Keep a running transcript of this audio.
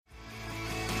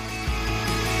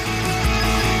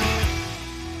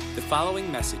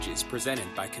following message is presented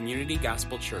by Community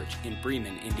Gospel Church in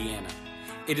Bremen, Indiana.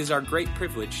 It is our great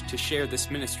privilege to share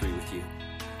this ministry with you.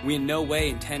 We in no way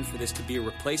intend for this to be a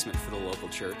replacement for the local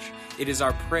church. It is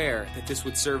our prayer that this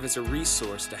would serve as a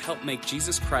resource to help make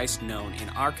Jesus Christ known in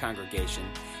our congregation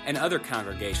and other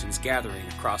congregations gathering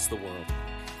across the world.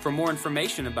 For more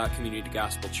information about Community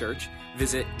Gospel Church,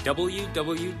 visit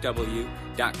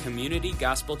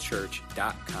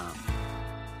www.communitygospelchurch.com.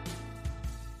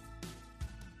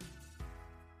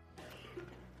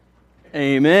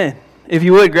 Amen. If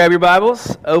you would, grab your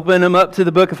Bibles, open them up to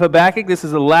the book of Habakkuk. This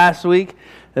is the last week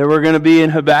that we're going to be in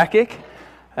Habakkuk.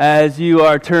 As you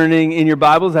are turning in your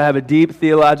Bibles, I have a deep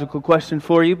theological question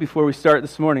for you before we start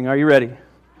this morning. Are you ready?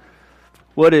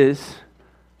 What is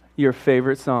your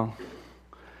favorite song?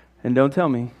 And don't tell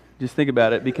me, just think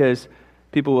about it, because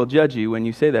people will judge you when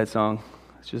you say that song.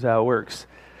 That's just how it works.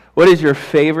 What is your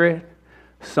favorite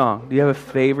song? Do you have a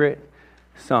favorite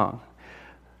song?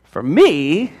 For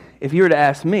me, if you were to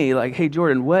ask me, like, hey,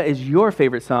 Jordan, what is your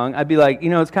favorite song? I'd be like,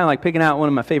 it's kind of like picking out one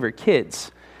of my favorite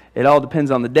kids. It all depends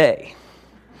on the day.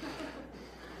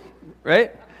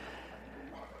 Right?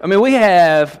 I mean, we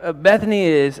have, Bethany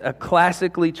is a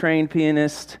classically trained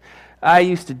pianist. I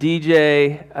used to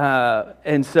DJ,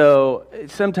 and so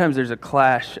sometimes there's a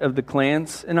clash of the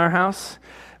clans in our house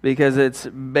because it's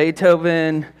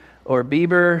Beethoven or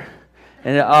Bieber,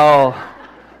 and it all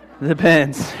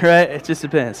depends, right? It just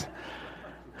depends.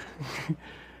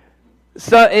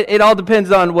 So it all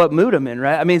depends on what mood I'm in,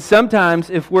 right? I mean, sometimes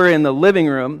if we're in the living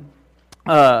room,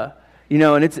 and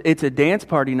it's a dance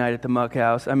party night at the Muck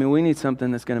House, I mean, we need something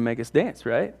that's going to make us dance,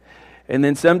 right? And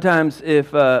then sometimes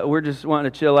if we're just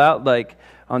wanting to chill out, like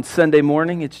on Sunday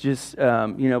morning, it's just,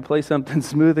 play something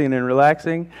smoothing and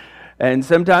relaxing. And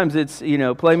sometimes it's,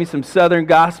 play me some Southern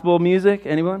gospel music.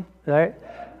 Anyone? All right?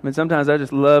 I mean, sometimes I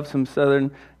just love some Southern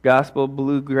gospel,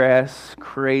 bluegrass,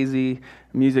 crazy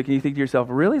music. And you think to yourself,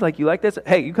 really? Like, you like this?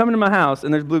 Hey, you come into my house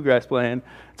and there's bluegrass playing.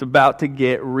 It's about to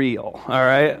get real, all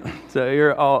right? So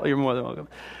you're more than welcome.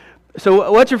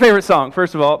 So what's your favorite song,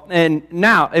 first of all? And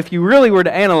now, if you really were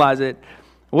to analyze it,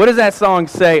 what does that song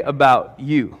say about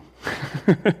you?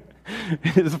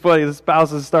 It's funny, the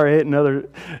spouses start hitting other,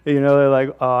 they're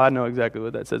like, oh, I know exactly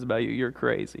what that says about you. You're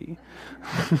crazy.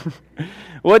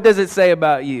 What does it say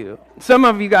about you? Some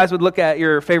of you guys would look at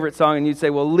your favorite song and you'd say,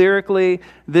 well, lyrically,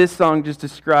 this song just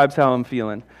describes how I'm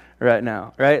feeling right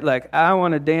now, right? Like, I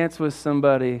want to dance with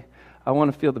somebody. I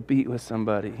want to feel the beat with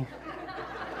somebody.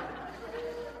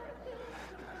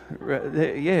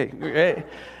 Yeah, right.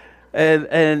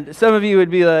 And some of you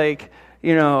would be like,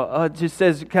 it just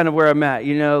says kind of where I'm at,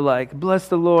 like, bless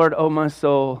the Lord, oh my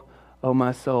soul, oh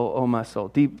my soul, oh my soul.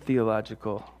 Deep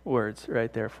theological words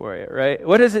right there for you, right?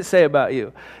 What does it say about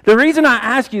you? The reason I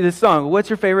ask you this song,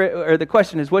 the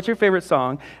question is, what's your favorite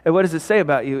song, and what does it say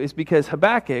about you, is because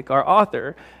Habakkuk, our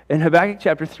author, in Habakkuk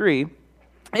chapter 3,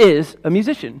 is a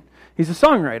musician. He's a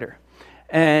songwriter.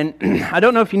 And I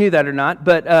don't know if you knew that or not,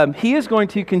 but he is going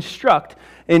to construct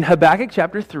in Habakkuk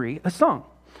chapter 3 a song.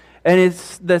 And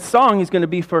the song is going to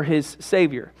be for his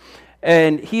Savior.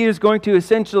 And he is going to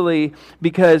essentially,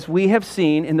 because we have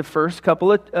seen in the first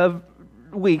couple of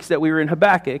weeks that we were in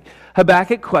Habakkuk,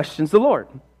 Habakkuk questions the Lord.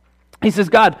 He says,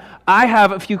 God, I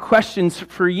have a few questions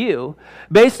for you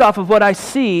based off of what I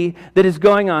see that is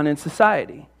going on in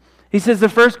society. He says, the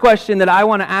first question that I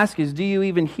want to ask is, do you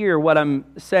even hear what I'm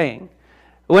saying?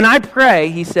 When I pray,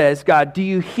 he says, God, do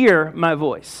you hear my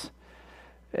voice?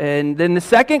 And then the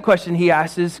second question he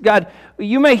asks is, God,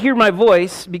 you may hear my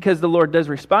voice, because the Lord does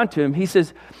respond to him. He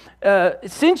says,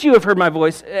 since you have heard my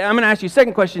voice, I'm going to ask you a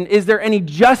second question, is there any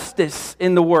justice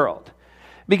in the world?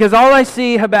 Because all I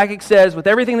see, Habakkuk says, with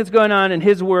everything that's going on in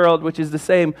his world, which is the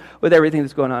same with everything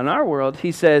that's going on in our world,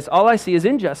 he says, all I see is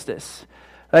injustice.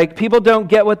 Like, people don't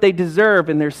get what they deserve,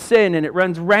 and there's sin, and it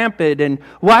runs rampant, and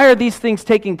why are these things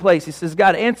taking place? He says,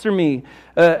 God, answer me,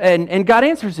 and God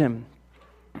answers him.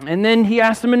 And then he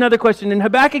asks him another question, and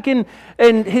Habakkuk and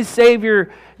his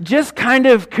Savior just kind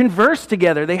of converse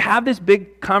together. They have this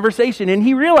big conversation, and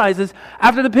he realizes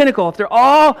after the pinnacle, after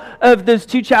all of those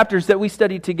 2 chapters that we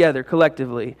studied together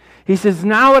collectively, he says,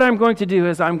 now what I'm going to do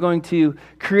is I'm going to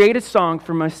create a song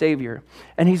for my Savior,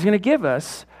 and he's going to give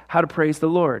us how to praise the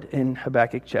Lord in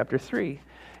Habakkuk chapter 3.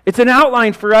 It's an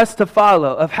outline for us to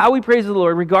follow of how we praise the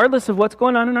Lord regardless of what's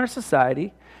going on in our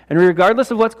society, and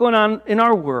regardless of what's going on in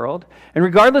our world, and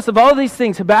regardless of all of these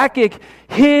things. Habakkuk,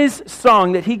 his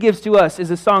song that he gives to us is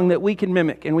a song that we can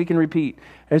mimic and we can repeat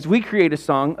as we create a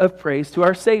song of praise to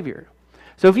our Savior.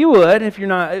 So if you would, if you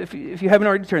haven't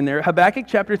already turned there, Habakkuk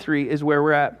chapter 3 is where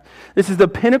we're at. This is the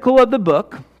pinnacle of the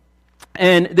book.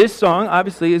 And this song,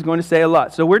 obviously, is going to say a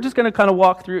lot. So we're just going to kind of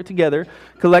walk through it together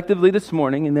collectively this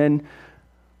morning, and then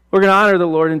we're going to honor the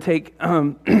Lord and take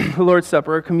the Lord's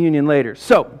Supper or communion later.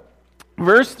 So,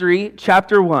 verse 3,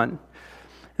 chapter 1.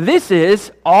 This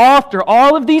is, after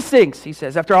all of these things, he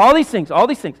says, after all these things,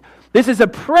 this is a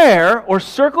prayer, or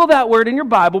circle that word in your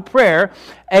Bible, prayer,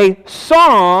 a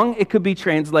song, it could be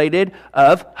translated,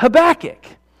 of Habakkuk.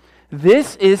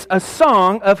 This is a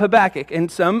song of Habakkuk,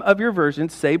 and some of your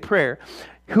versions say prayer.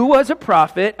 Who was a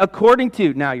prophet according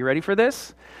to, now you ready for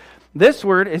this? This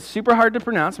word is super hard to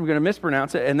pronounce. I'm going to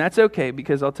mispronounce it, and that's okay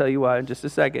because I'll tell you why in just a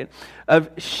second.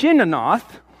 Of Shinanoth,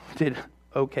 did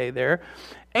okay there.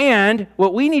 And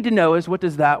what we need to know is, what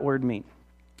does that word mean?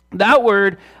 That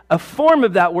word, a form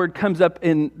of that word comes up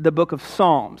in the book of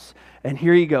Psalms. And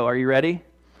here you go. Are you ready?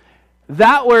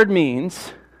 That word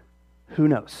means, who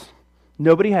knows?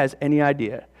 Nobody has any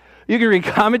idea. You can read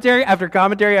commentary after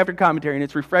commentary after commentary, and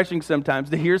it's refreshing sometimes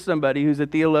to hear somebody who's a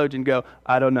theologian go,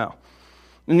 I don't know.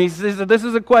 And he says, this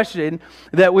is a question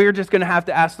that we're just going to have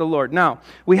to ask the Lord. Now,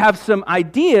 we have some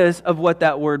ideas of what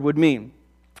that word would mean.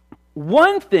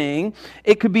 One thing,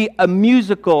 it could be a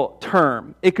musical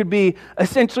term. It could be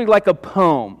essentially like a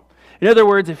poem. In other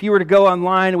words, if you were to go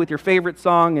online with your favorite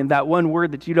song and that one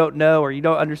word that you don't know or you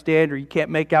don't understand or you can't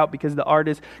make out because the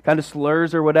artist kind of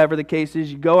slurs or whatever the case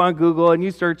is, you go on Google and you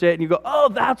search it and you go, oh,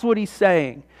 that's what he's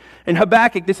saying. In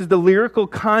Habakkuk, this is the lyrical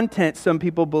content, some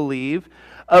people believe,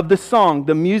 of the song,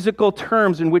 the musical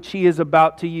terms in which he is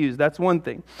about to use. That's one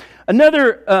thing.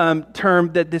 Another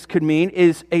term that this could mean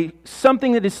is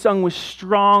something that is sung with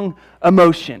strong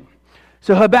emotion.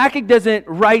 So Habakkuk doesn't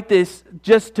write this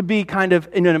just to be kind of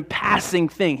in a passing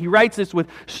thing. He writes this with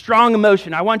strong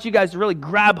emotion. I want you guys to really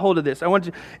grab hold of this. I want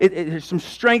you. There's some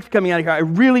strength coming out of here. I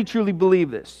really, truly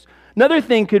believe this. Another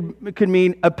thing could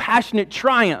mean a passionate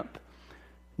triumph.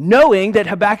 Knowing that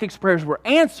Habakkuk's prayers were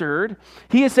answered,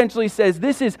 he essentially says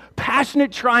this is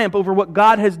passionate triumph over what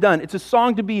God has done. It's a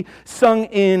song to be sung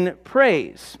in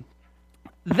praise.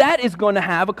 That is going to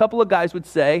have, a couple of guys would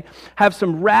say, have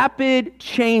some rapid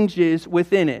changes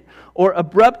within it, or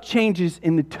abrupt changes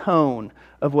in the tone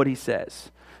of what he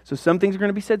says. So some things are going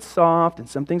to be said soft, and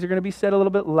some things are going to be said a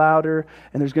little bit louder,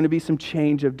 and there's going to be some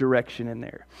change of direction in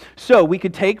there. So we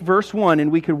could take verse 1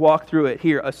 and we could walk through it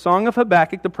here. A song of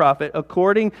Habakkuk the prophet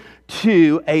according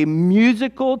to a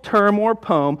musical term or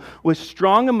poem with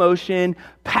strong emotion,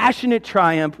 passionate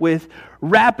triumph, with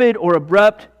rapid or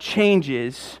abrupt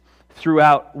changes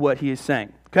throughout what he is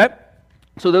saying. Okay?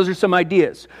 So those are some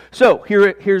ideas. So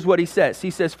here's what he says. He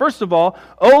says, first of all,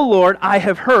 O Lord, I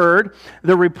have heard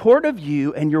the report of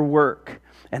you and your work,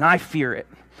 and I fear it.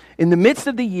 In the midst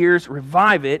of the years,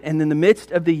 revive it, and in the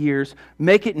midst of the years,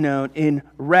 make it known. In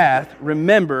wrath,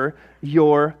 remember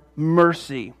your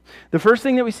mercy. The first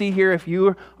thing that we see here, if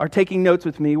you are taking notes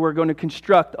with me, we're going to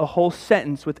construct a whole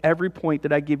sentence with every point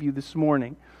that I give you this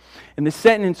morning. And the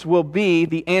sentence will be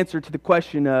the answer to the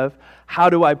question of, how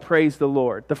do I praise the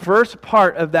Lord? The first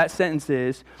part of that sentence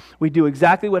is, we do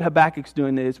exactly what Habakkuk's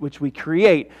doing is, which we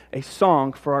create a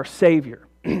song for our Savior.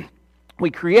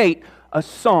 We create a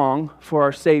song for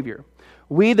our Savior.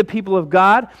 We, the people of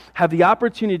God, have the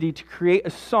opportunity to create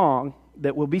a song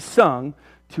that will be sung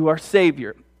to our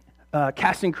Savior.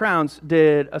 Casting Crowns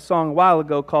did a song a while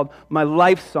ago called My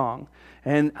Life Song.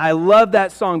 And I love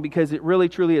that song because it really,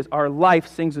 truly is. Our life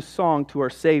sings a song to our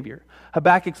Savior.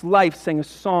 Habakkuk's life sang a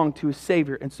song to his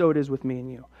Savior, and so it is with me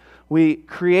and you. We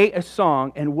create a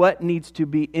song, and what needs to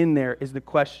be in there is the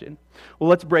question. Well,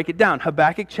 let's break it down.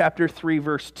 Habakkuk chapter 3,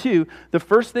 verse 2, the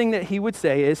first thing that he would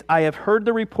say is, I have heard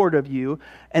the report of you,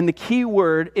 and the key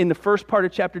word in the first part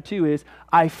of chapter 2 is,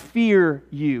 I fear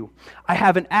you. I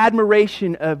have an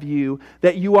admiration of you,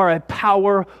 that you are a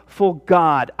powerful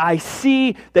God. I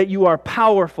see that you are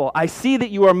powerful. I see that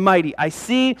you are mighty. I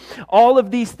see all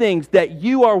of these things, that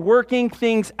you are working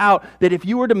things out, that if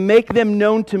you were to make them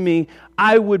known to me,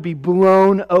 I would be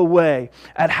blown away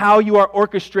at how you are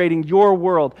orchestrating your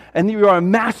world. And you are a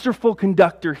masterful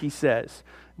conductor, he says.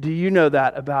 Do you know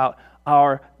that about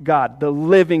our God, the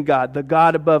living God, the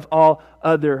God above all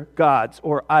other gods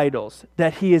or idols,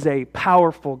 that he is a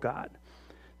powerful God?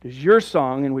 Does your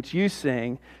song in which you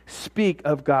sing speak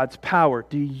of God's power?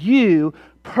 Do you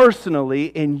personally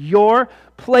in your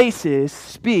places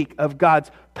speak of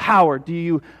God's power? Do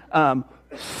you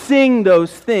sing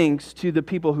those things to the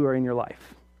people who are in your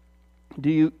life? Do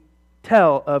you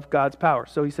tell of God's power?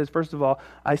 So he says, first of all,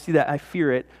 I see that, I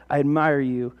fear it, I admire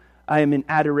you, I am in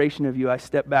adoration of you, I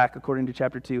step back, according to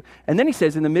chapter 2. And then he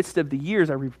says, in the midst of the years,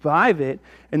 I revive it,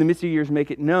 in the midst of the years,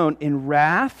 make it known. In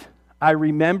wrath, I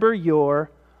remember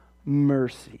your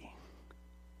mercy.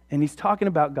 And he's talking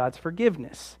about God's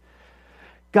forgiveness.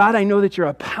 God, I know that you're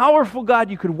a powerful God.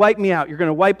 You could wipe me out. You're going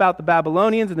to wipe out the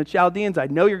Babylonians and the Chaldeans. I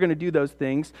know you're going to do those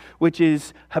things, which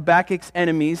is Habakkuk's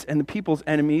enemies and the people's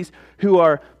enemies who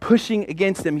are pushing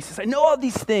against them. He says, I know all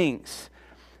these things.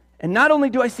 And not only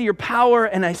do I see your power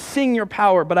and I sing your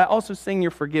power, but I also sing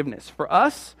your forgiveness. For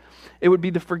us, it would be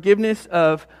the forgiveness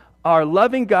of our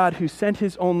loving God who sent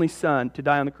his only Son to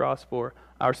die on the cross for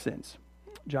our sins.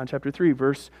 John chapter 3,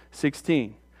 verse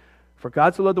 16. For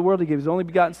God so loved the world, he gave his only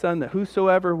begotten Son, that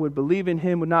whosoever would believe in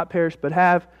him would not perish, but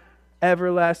have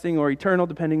everlasting or eternal,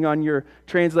 depending on your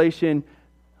translation,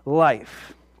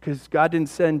 life. Because God didn't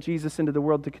send Jesus into the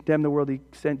world to condemn the world. He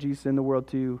sent Jesus in the world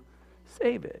to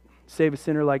save it. Save a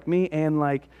sinner like me and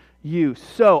like you.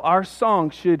 So our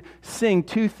song should sing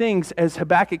two things, as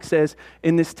Habakkuk says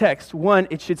in this text. One,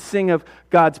 it should sing of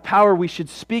God's power. We should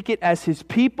speak it as his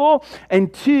people.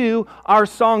 And two, our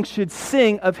song should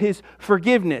sing of his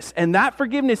forgiveness. And that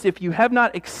forgiveness, if you have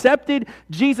not accepted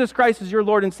Jesus Christ as your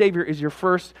Lord and Savior, is your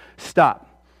first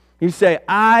stop. You say,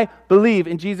 I believe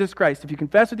in Jesus Christ. If you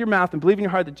confess with your mouth and believe in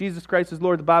your heart that Jesus Christ is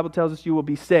Lord, the Bible tells us you will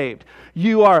be saved.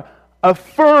 You are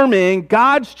affirming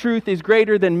God's truth is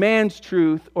greater than man's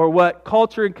truth, or what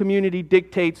culture and community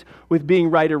dictates with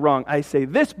being right or wrong. I say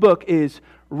this book is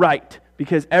right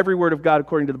because every word of God,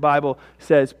 according to the Bible,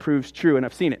 says proves true, and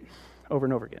I've seen it over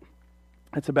and over again.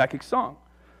 That's Habakkuk's song.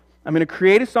 I'm going to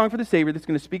create a song for the Savior that's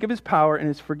going to speak of his power and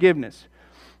his forgiveness.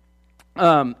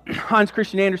 Hans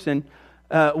Christian Andersen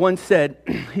once said,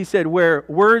 he said, where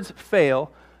words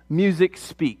fail, music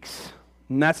speaks.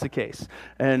 And that's the case.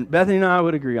 And Bethany and I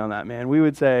would agree on that, man. We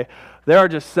would say, there are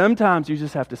just some times you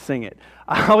just have to sing it.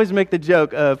 I always make the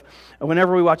joke of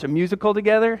whenever we watch a musical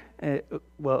together,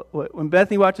 when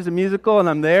Bethany watches a musical and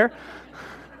I'm there,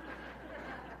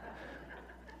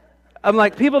 I'm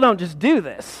like, people don't just do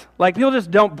this. Like, people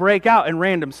just don't break out in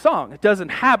random song. It doesn't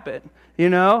happen, you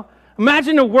know?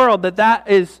 Imagine a world that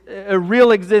is a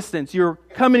real existence. You're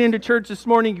coming into church this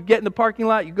morning, you get in the parking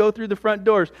lot, you go through the front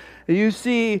doors, and you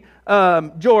see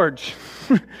George.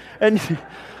 and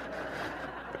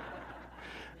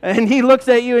he looks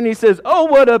at you and he says, oh,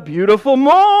 what a beautiful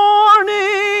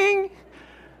morning.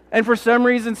 And for some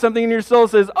reason, something in your soul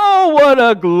says, oh, what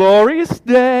a glorious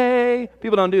day.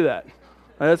 People don't do that.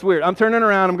 That's weird. I'm turning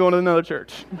around, I'm going to another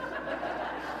church.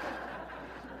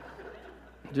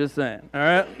 Just saying, all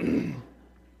right?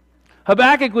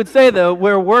 Habakkuk would say, though,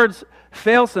 where words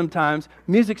fail sometimes,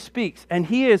 music speaks. And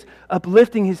he is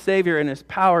uplifting his Savior and his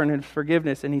power and his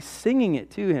forgiveness, and he's singing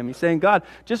it to him. He's saying, God,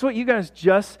 just what you guys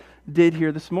just did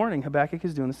here this morning, Habakkuk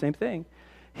is doing the same thing.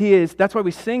 That's why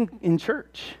we sing in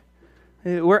church.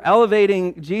 We're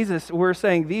elevating Jesus. We're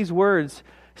saying these words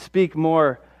speak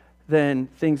more than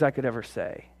things I could ever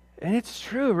say. And it's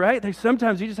true, right?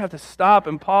 Sometimes you just have to stop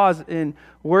and pause in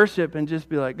worship and just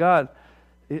be like, God,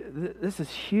 this is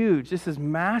huge. This is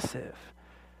massive.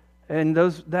 And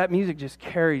that music just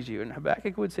carries you. And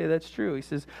Habakkuk would say that's true. He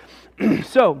says,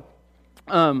 so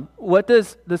what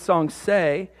does the song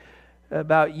say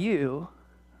about you?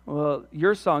 Well,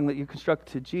 your song that you construct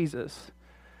to Jesus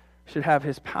should have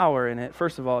his power in it.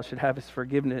 First of all, it should have his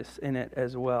forgiveness in it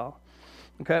as well.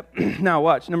 Okay? Now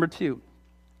watch, number 2.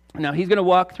 Now, he's going to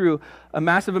walk through a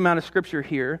massive amount of scripture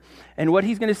here, and what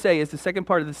he's going to say is the second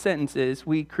part of the sentence is,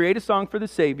 we create a song for the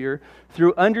Savior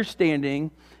through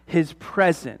understanding his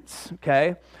presence,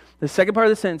 okay? The second part of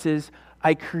the sentence is,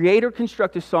 I create or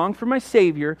construct a song for my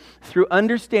Savior through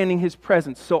understanding his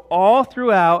presence. So all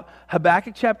throughout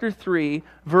Habakkuk chapter 3,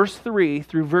 verse 3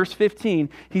 through verse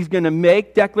 15, he's going to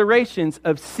make declarations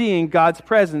of seeing God's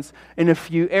presence in a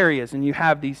few areas. And you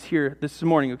have these here this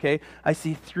morning, okay? I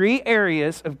see 3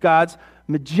 areas of God's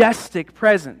majestic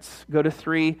presence. Go to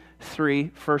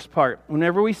 3:3, first part.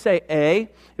 Whenever we say A,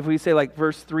 if we say like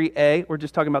verse 3a, we're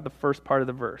just talking about the first part of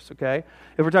the verse, okay?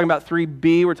 If we're talking about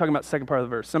 3b, we're talking about the second part of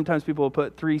the verse. Sometimes people will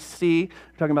put 3c,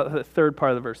 we're talking about the third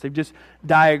part of the verse. They've just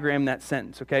diagrammed that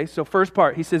sentence, okay? So first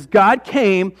part, he says, God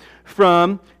came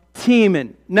from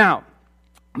Teman. Now,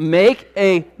 make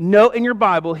a note in your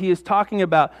Bible. He is talking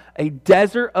about a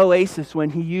desert oasis when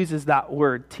he uses that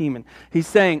word, Teman. He's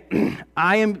saying,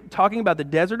 I am talking about the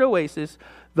desert oasis,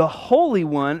 the Holy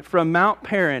One from Mount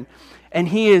Paran. And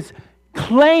he is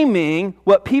claiming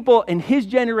what people in his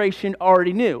generation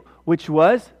already knew, which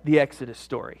was the Exodus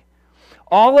story.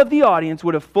 All of the audience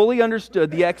would have fully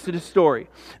understood the Exodus story,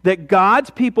 that God's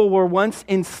people were once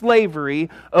in slavery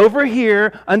over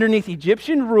here underneath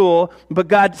Egyptian rule, but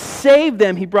God saved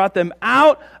them. He brought them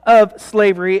out of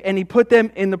slavery and he put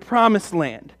them in the promised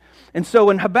land. And so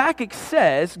when Habakkuk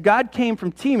says God came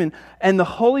from Teman and the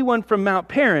Holy One from Mount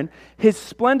Paran, his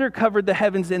splendor covered the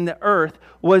heavens and the earth,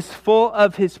 was full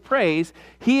of his praise,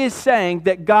 he is saying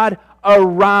that God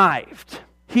arrived.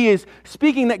 He is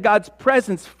speaking that God's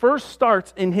presence first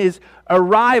starts in his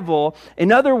arrival.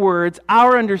 In other words,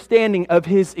 our understanding of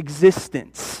his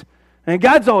existence. And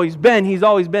God's always been, he's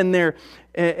always been there,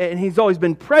 and he's always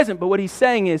been present. But what he's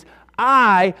saying is,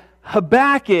 I,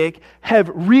 Habakkuk, have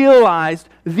realized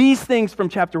these things from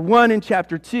chapter 1 and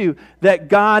chapter 2, that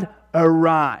God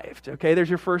arrived. Okay, there's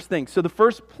your first thing. So the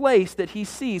first place that he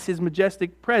sees his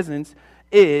majestic presence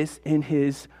is in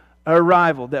his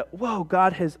arrival. That, whoa,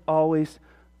 God has always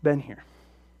been here.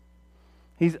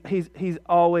 He's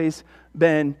always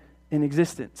been in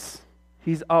existence.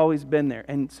 He's always been there.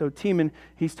 And so Teeman,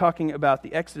 he's talking about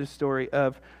the Exodus story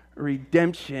of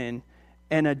redemption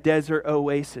and a desert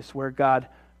oasis where God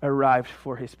arrived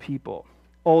for his people.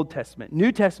 Old Testament.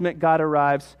 New Testament, God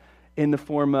arrives in the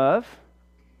form of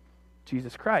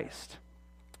Jesus Christ.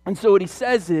 And so what he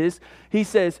says is, he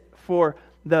says, for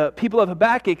the people of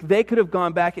Habakkuk, they could have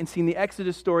gone back and seen the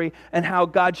Exodus story and how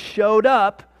God showed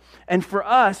up. And for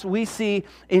us, we see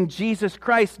in Jesus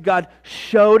Christ, God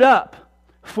showed up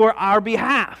for our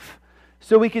behalf.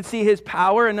 So we could see his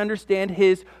power and understand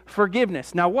his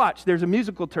forgiveness. Now watch, there's a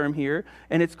musical term here,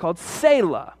 and it's called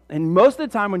Selah. And most of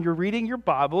the time when you're reading your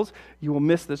Bibles, you will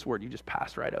miss this word. You just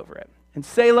pass right over it. And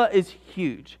Selah is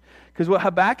huge. Because what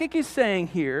Habakkuk is saying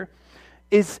here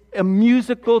is a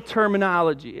musical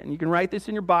terminology. And you can write this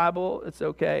in your Bible. It's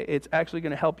okay. It's actually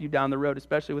going to help you down the road,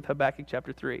 especially with Habakkuk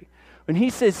chapter 3. When he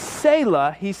says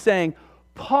Selah, he's saying,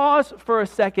 pause for a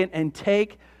second and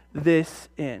take this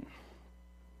in.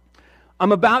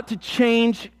 I'm about to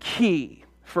change key,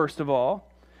 first of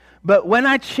all. But when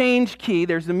I change key,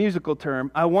 there's the musical term,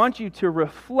 I want you to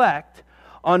reflect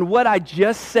on what I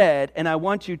just said, and I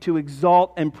want you to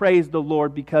exalt and praise the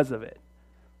Lord because of it.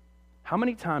 How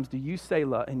many times do you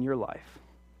Selah in your life?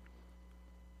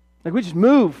 Like we just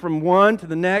move from one to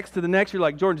the next to the next. You're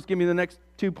like, Jordan, just give me the next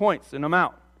 2 points and I'm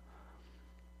out.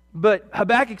 But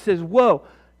Habakkuk says, whoa,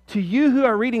 to you who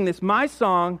are reading this, my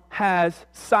song has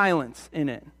silence in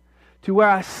it. To where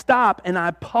I stop and I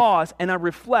pause and I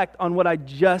reflect on what I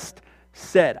just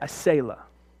said. I Selah.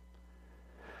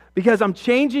 Because I'm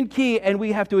changing key and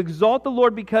we have to exalt the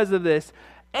Lord because of this.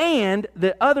 And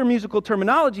the other musical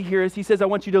terminology here is he says, I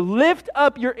want you to lift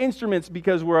up your instruments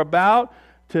because we're about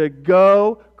to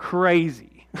go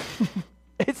crazy.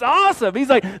 It's awesome. He's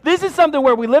like, this is something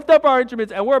where we lift up our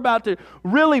instruments and we're about to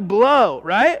really blow,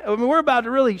 right? I mean, we're about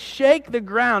to really shake the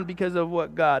ground because of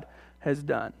what God has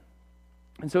done.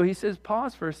 And so he says,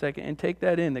 pause for a second and take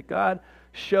that in, that God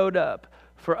showed up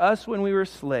for us when we were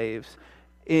slaves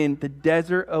in the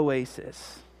desert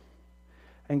oasis.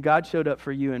 And God showed up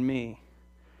for you and me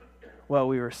while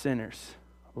we were sinners,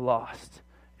 lost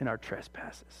in our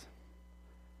trespasses.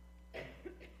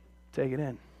 Take it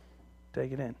in.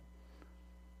 Take it in.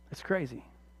 It's crazy.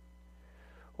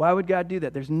 Why would God do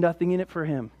that? There's nothing in it for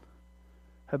him.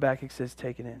 Habakkuk says,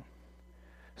 take it in.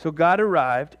 So God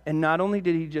arrived, and not only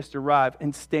did he just arrive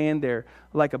and stand there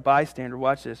like a bystander,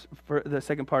 watch this, for the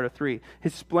second part of 3.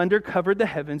 His splendor covered the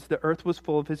heavens, the earth was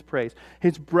full of his praise.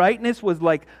 His brightness was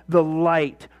like the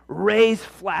light. Rays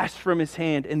flashed from his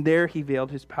hand, and there he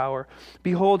veiled his power.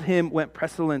 Behold, him went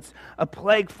pestilence. A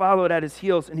plague followed at his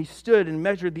heels, and he stood and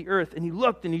measured the earth, and he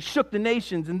looked and he shook the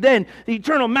nations. And then the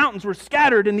eternal mountains were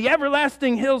scattered, and the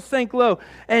everlasting hills sank low.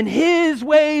 And his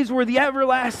ways were the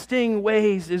everlasting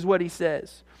ways, is what he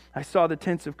says. I saw the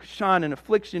tents of Cushan in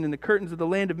affliction and the curtains of the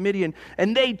land of Midian,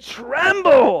 and they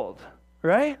trembled,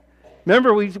 right?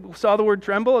 Remember we saw the word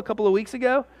tremble a couple of weeks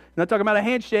ago? Not talking about a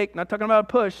handshake, not talking about a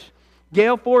push.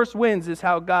 Gale force winds is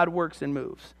how God works and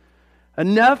moves.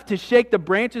 Enough to shake the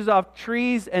branches off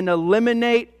trees and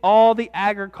eliminate all the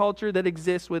agriculture that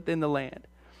exists within the land.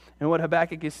 And what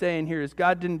Habakkuk is saying here is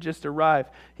God didn't just arrive,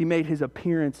 he made his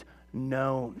appearance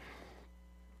known.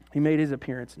 He made his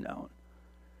appearance known.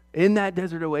 In that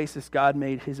desert oasis, God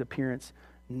made his appearance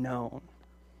known.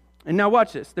 And now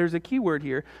watch this. There's a key word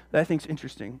here that I think is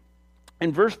interesting.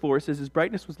 In verse 4, it says, his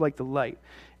brightness was like the light,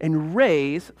 and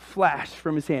rays flashed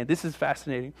from his hand. This is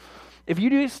fascinating. If you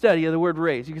do a study of the word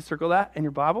rays, you can circle that in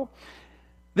your Bible.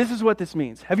 This is what this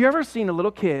means. Have you ever seen a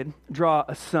little kid draw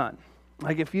a sun?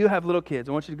 Like if you have little kids,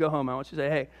 I want you to go home. I want you to say,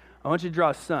 hey, I want you to draw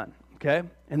a sun, okay?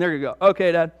 And they're going to go,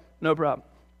 okay, Dad, no problem.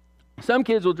 Some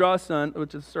kids will draw a sun,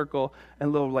 which is a circle,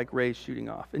 and little like rays shooting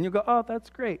off. And you'll go, oh,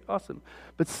 that's great, awesome.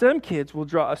 But some kids will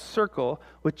draw a circle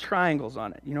with triangles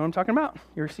on it. You know what I'm talking about?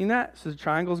 You ever seen that? So the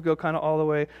triangles go kind of all the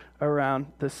way around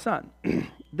the sun.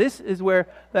 This is where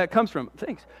that comes from.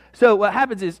 Thanks. So what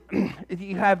happens is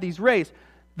you have these rays.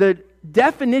 The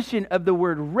definition of the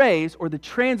word rays, or the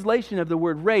translation of the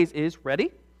word rays is,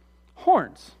 ready?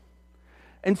 Horns.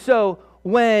 And so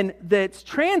when that's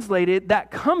translated,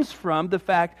 that comes from the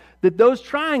fact that those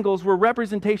triangles were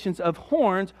representations of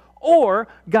horns or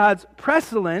God's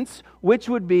presence, which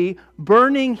would be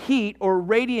burning heat or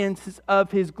radiance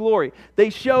of His glory. They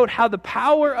showed how the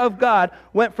power of God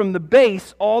went from the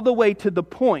base all the way to the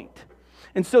point.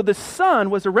 And so the sun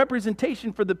was a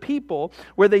representation for the people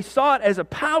where they saw it as a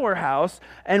powerhouse,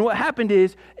 and what happened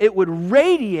is it would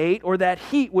radiate, or that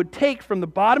heat would take from the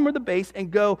bottom of the base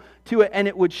and go to it, and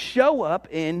it would show up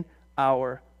in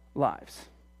our lives.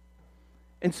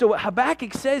 And so what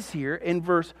Habakkuk says here in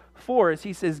verse 4 is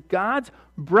he says, God's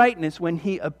brightness when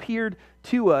He appeared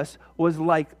to us was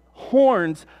like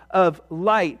horns of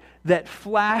light that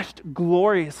flashed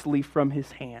gloriously from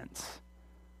His hands.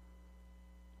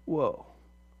 Whoa.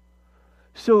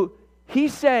 So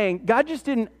he's saying God just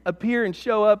didn't appear and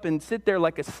show up and sit there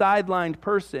like a sidelined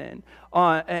person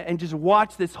and just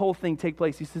watch this whole thing take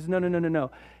place. He says, no.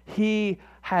 He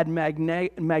had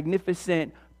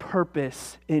magnificent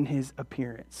purpose in His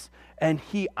appearance, and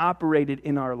He operated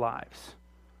in our lives.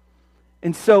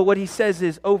 And so what he says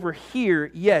is over here,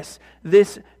 yes,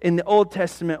 this in the Old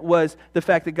Testament was the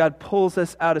fact that God pulls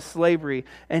us out of slavery,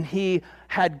 and He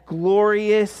had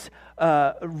glorious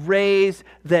rays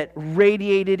that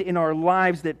radiated in our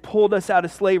lives that pulled us out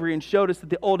of slavery and showed us that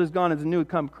the old is gone and the new had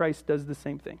come. Christ does the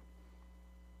same thing.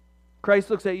 Christ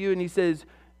looks at you and He says,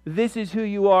 this is who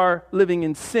you are living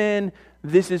in sin.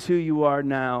 This is who you are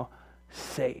now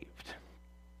saved.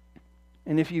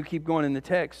 And if you keep going in the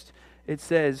text, it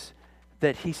says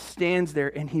that He stands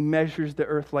there and He measures the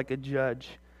earth like a judge.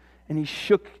 And He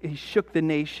shook the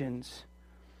nations.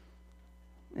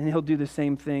 And He'll do the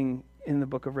same thing in the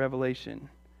book of Revelation,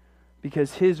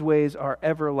 because His ways are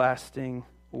everlasting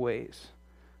ways.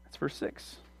 That's verse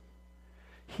 6.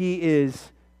 He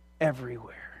is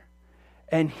everywhere.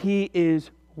 And He is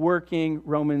working,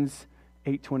 Romans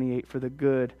 8:28, for the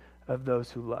good of those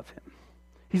who love Him.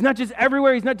 He's not just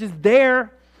everywhere, He's not just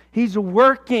there. He's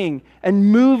working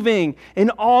and moving in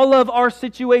all of our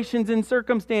situations and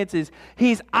circumstances.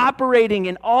 He's operating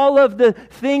in all of the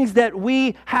things that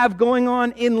we have going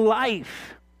on in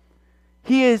life.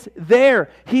 He is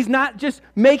there. He's not just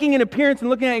making an appearance and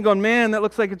looking at it and going, man, that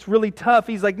looks like it's really tough.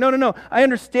 He's like, no. I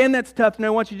understand that's tough, and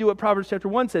I want you to do what Proverbs chapter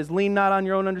 1 says. Lean not on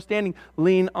your own understanding.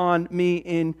 Lean on me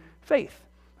in faith.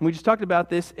 And we just talked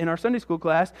about this in our Sunday school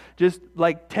class just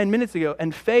like 10 minutes ago.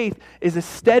 And faith is a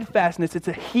steadfastness. It's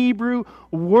a Hebrew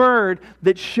word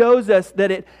that shows us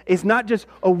that it is not just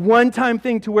a one-time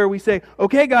thing to where we say,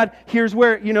 okay, God, here's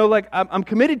where, I'm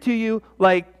committed to you.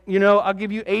 I'll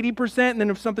give you 80%, and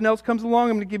then if something else comes along,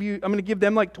 I'm going to give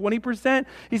them like 20%.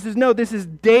 He says, no, this is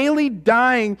daily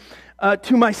dying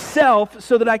to myself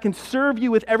so that I can serve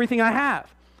you with everything I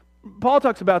have. Paul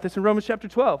talks about this in Romans chapter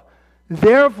 12.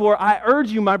 Therefore, I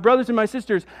urge you, my brothers and my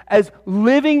sisters, as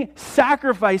living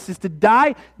sacrifices, to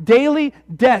die daily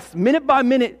deaths, minute by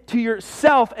minute, to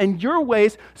yourself and your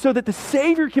ways, so that the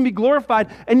Savior can be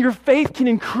glorified and your faith can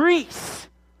increase.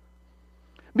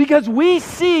 Because we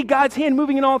see God's hand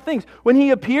moving in all things. When He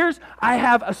appears, I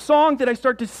have a song that I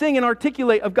start to sing and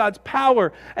articulate of God's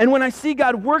power. And when I see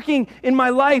God working in my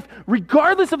life,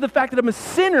 regardless of the fact that I'm a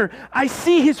sinner, I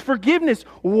see His forgiveness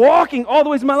walking all the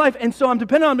ways in my life. And so I'm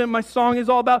dependent on it. My song is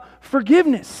all about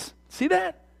forgiveness. See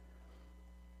that?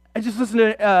 I just listened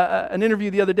to an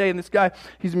interview the other day, and this guy,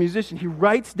 he's a musician. He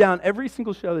writes down every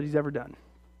single show that he's ever done.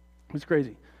 It was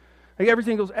crazy. Like every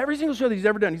single show that he's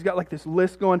ever done, he's got like this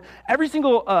list going. Every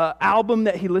single album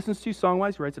that he listens to,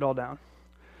 song-wise, he writes it all down.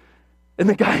 And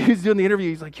the guy who's doing the interview,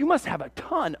 he's like, "You must have a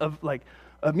ton of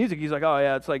music." He's like, "Oh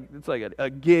yeah, it's like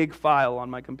a gig file on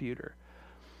my computer."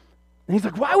 And he's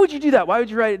like, "Why would you do that? Why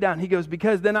would you write it down?" He goes,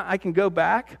 "Because then I can go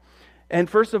back, and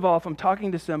first of all, if I'm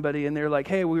talking to somebody and they're like,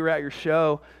 'Hey, we were at your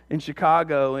show in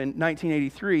Chicago in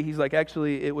 1983,' he's like,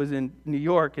 'Actually, it was in New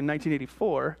York in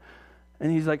 1984.'"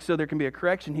 And he's like, so there can be a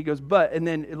correction. He goes, and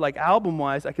then like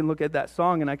album-wise, I can look at that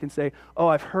song and I can say, oh,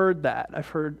 I've heard that. I've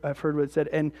heard what it said.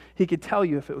 And he could tell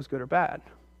you if it was good or bad.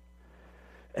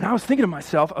 And I was thinking to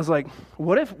myself, I was like,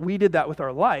 what if we did that with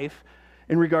our life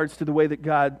in regards to the way that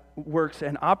God works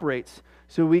and operates,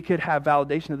 so we could have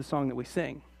validation of the song that we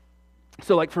sing?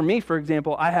 So like for me, for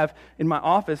example, I have in my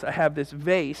office, I have this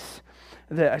vase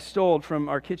that I stole from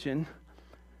our kitchen.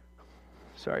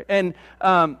 Sorry. And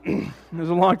it was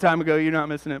a long time ago. You're not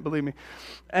missing it, believe me.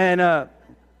 And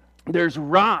there's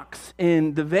rocks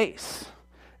in the vase.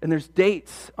 And there's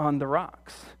dates on the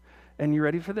rocks. And you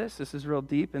ready for this? This is real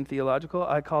deep and theological.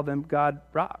 I call them God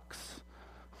rocks.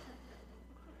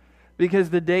 Because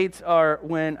the dates are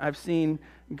when I've seen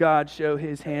God show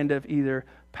His hand of either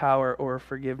power or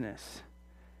forgiveness.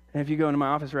 And if you go into my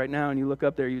office right now and you look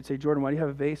up there, you'd say, Jordan, why do you have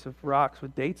a vase of rocks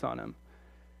with dates on them?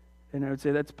 And I would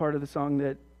say that's part of the song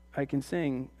that I can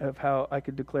sing of how I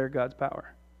could declare God's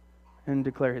power and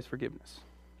declare his forgiveness.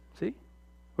 See?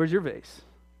 Where's your vase?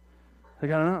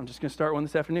 Like, I don't know. I'm just going to start one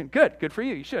this afternoon. Good for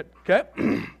you. You should.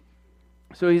 Okay?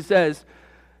 So he says,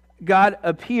 God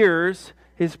appears.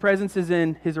 His presence is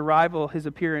in his arrival, his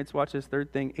appearance. Watch this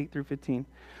third thing, 8 through 15.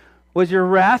 Was your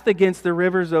wrath against the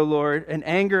rivers, O Lord, and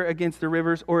anger against the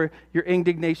rivers, or your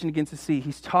indignation against the sea?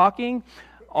 He's talking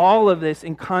all of this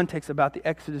in context about the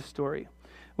Exodus story.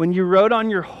 When you rode on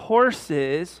your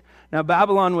horses, now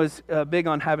Babylon was big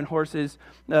on having horses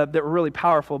that were really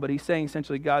powerful, but he's saying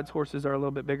essentially God's horses are a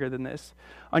little bit bigger than this.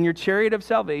 On your chariot of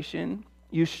salvation,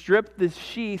 you stripped the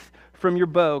sheath from your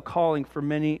bow, calling for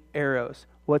many arrows.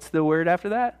 What's the word after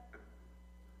that?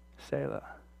 Selah.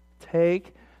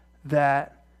 Take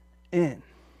that in.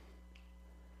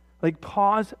 Like,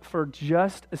 pause for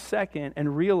just a second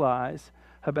and realize,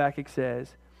 Habakkuk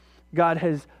says, God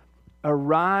has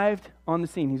arrived on the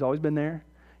scene. He's always been there.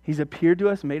 He's appeared to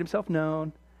us, made himself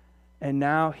known. And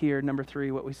now here, number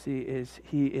 3, what we see is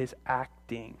he is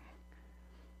acting.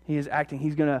 He is acting.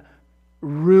 He's going to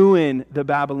ruin the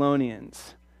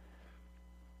Babylonians.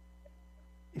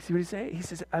 You see what he says? He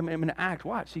says, I'm going to act.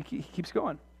 Watch. He keeps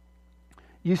going.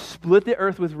 You split the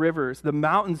earth with rivers. The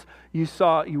mountains you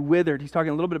saw, you withered. He's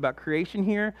talking a little bit about creation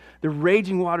here. The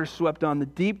raging waters swept on. The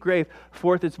deep grave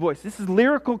forth its voice. This is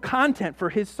lyrical content for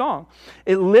his song.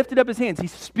 It lifted up his hands.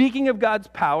 He's speaking of God's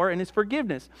power and his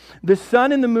forgiveness. The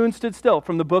sun and the moon stood still.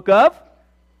 From the book of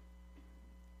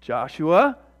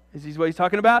Joshua, is what he's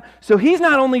talking about. So he's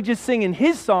not only just singing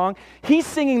his song, he's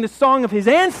singing the song of his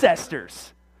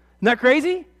ancestors. Isn't that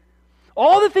crazy?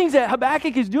 All the things that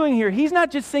Habakkuk is doing here, he's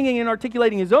not just singing and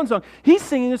articulating his own song. He's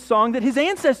singing a song that his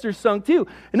ancestors sung too.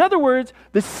 In other words,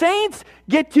 the saints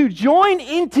get to join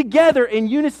in together in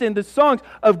unison the songs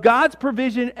of God's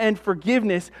provision and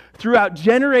forgiveness throughout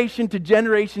generation to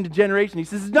generation to generation. He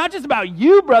says, it's not just about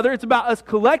you, brother. It's about us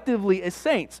collectively as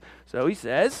saints. So he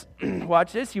says,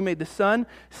 watch this. You made the sun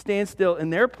stand still in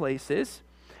their places.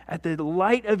 At the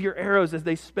light of your arrows as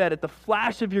they sped, at the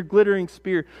flash of your glittering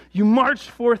spear, you marched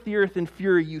forth the earth in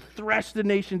fury. You threshed the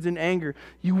nations in anger.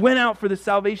 You went out for the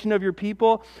salvation of your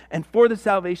people and for the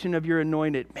salvation of your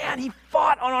anointed. Man, he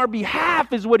fought on our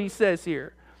behalf is what he says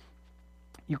here.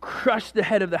 You crushed the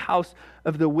head of the house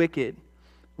of the wicked,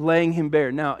 laying him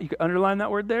bare. Now, you can underline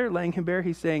that word there, laying him bare.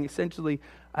 He's saying essentially,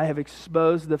 I have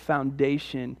exposed the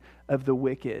foundation of the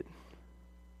wicked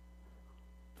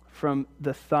from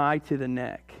the thigh to the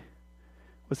neck.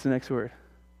 What's the next word?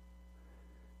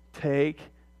 Take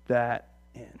that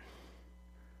in.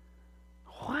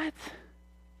 What?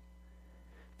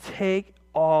 Take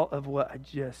all of what I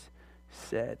just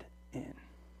said in.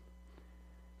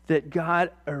 That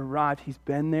God arrived. He's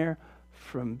been there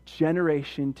from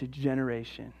generation to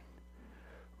generation.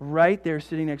 Right there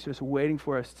sitting next to us, waiting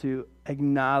for us to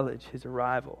acknowledge his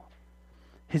arrival.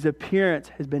 His appearance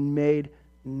has been made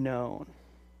known.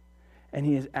 And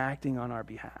he is acting on our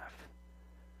behalf.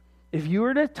 If you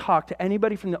were to talk to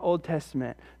anybody from the Old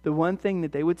Testament, the one thing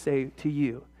that they would say to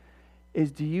you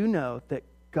is, do you know that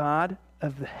God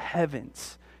of the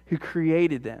heavens, who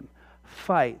created them,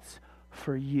 fights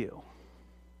for you?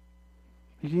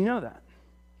 Do you know that?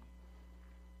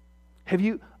 Have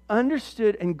you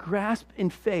understood and grasped in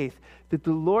faith that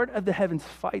the Lord of the heavens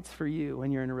fights for you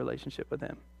when you're in a relationship with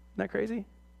him? Isn't that crazy?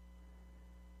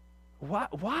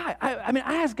 Why? I mean,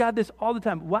 I ask God this all the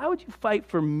time. Why would you fight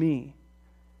for me?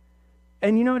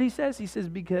 And you know what he says? He says,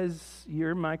 because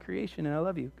you're my creation and I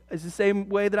love you. It's the same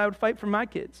way that I would fight for my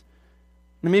kids.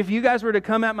 I mean, if you guys were to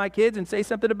come at my kids and say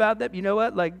something about them, you know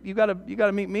what? Like, you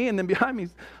gotta meet me, and then behind me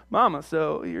is mama,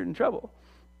 so you're in trouble.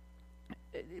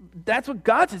 That's what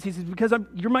God says. He says, because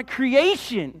you're my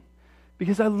creation.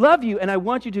 Because I love you, and I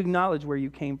want you to acknowledge where you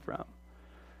came from.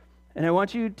 And I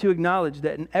want you to acknowledge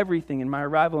that in everything, in my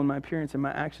arrival, in my appearance, in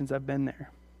my actions, I've been there.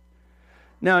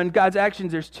 Now, in God's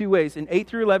actions, there's 2 ways. In 8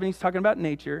 through 11, he's talking about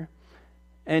nature.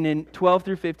 And in 12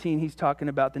 through 15, he's talking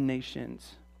about the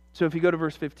nations. So if you go to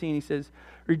verse 15, he says,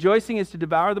 rejoicing is to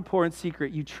devour the poor in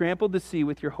secret. You trampled the sea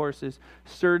with your horses,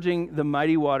 surging the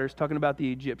mighty waters, talking about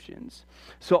the Egyptians.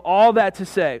 So all that to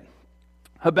say,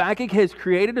 Habakkuk has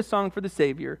created a song for the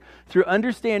Savior through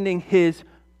understanding his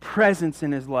presence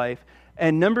in his life.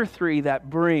 And number 3, that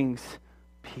brings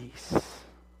peace.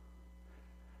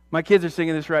 My kids are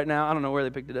singing this right now. I don't know where they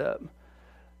picked it up.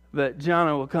 But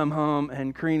Jonna will come home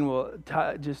and Kareen will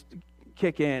just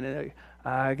kick in. And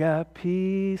I got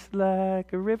peace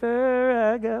like a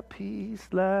river. I got peace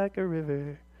like a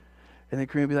river. And then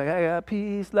Kareem would be like, I got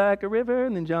peace like a river.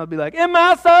 And then John would be like, in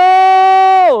my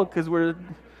soul. Because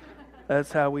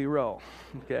that's how we roll,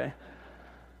 okay?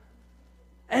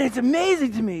 And it's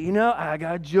amazing to me, I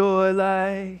got joy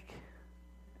like.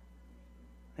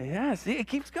 Yeah, see, it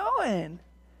keeps going.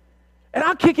 And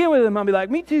I'll kick in with him. I'll be like,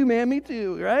 me too, man, me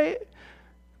too, right?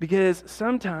 Because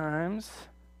sometimes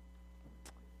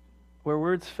where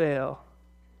words fail,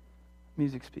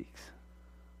 music speaks.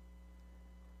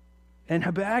 And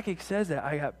Habakkuk says that,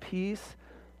 I got peace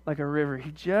like a river.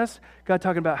 He just got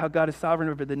talking about how God is sovereign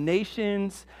over the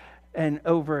nations and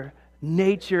over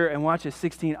nature. And watch this,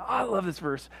 16. Oh, I love this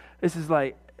verse. This is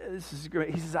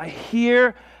great. He says, I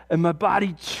hear and my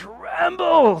body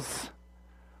trembles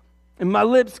and my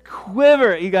lips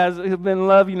quiver. You guys who've been in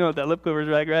love, you know what that lip quiver is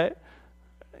like, right?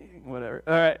 Whatever.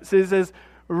 All right. So he says,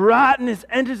 rottenness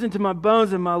enters into my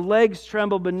bones and my legs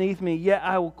tremble beneath me. Yet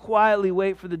I will quietly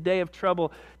wait for the day of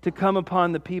trouble to come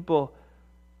upon the people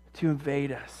to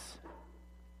invade us.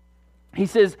 He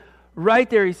says, right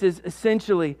there, he says,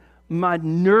 essentially, my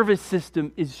nervous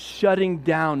system is shutting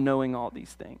down knowing all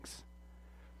these things.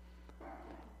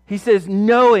 He says,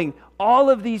 knowing all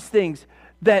of these things,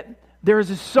 that there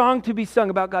is a song to be sung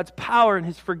about God's power and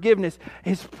His forgiveness,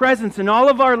 His presence in all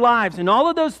of our lives, and all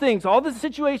of those things, all the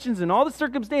situations and all the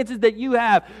circumstances that you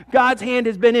have, God's hand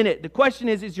has been in it. The question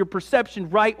is your perception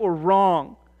right or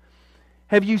wrong?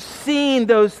 Have you seen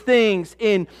those things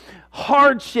in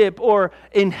hardship or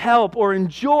in help or in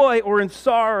joy or in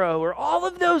sorrow, or all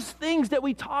of those things that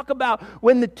we talk about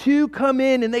when the two come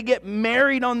in and they get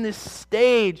married on this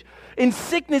stage? In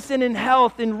sickness and in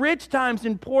health, in rich times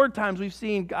and poor times, we've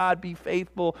seen God be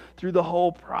faithful through the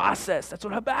whole process. That's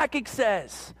what Habakkuk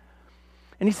says.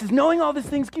 And he says, knowing all these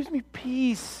things gives me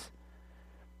peace.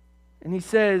 And he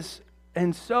says,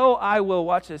 and so I will,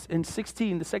 watch this, in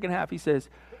 16, the second half, he says,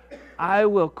 I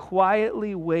will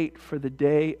quietly wait for the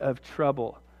day of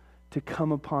trouble to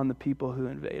come upon the people who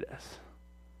invade us.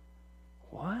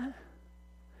 What?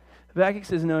 Habakkuk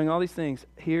says, knowing all these things,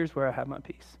 here's where I have my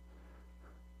peace.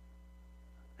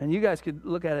 And you guys could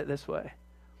look at it this way.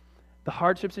 The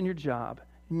hardships in your job,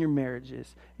 in your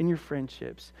marriages, in your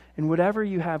friendships, in whatever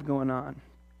you have going on,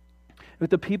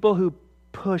 with the people who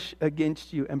push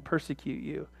against you and persecute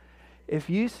you, if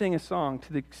you sing a song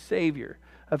to the Savior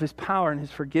of His power and His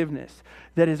forgiveness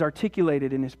that is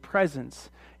articulated in His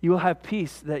presence, you will have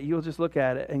peace that you'll just look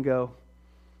at it and go,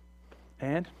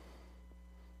 and?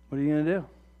 What are you going to do?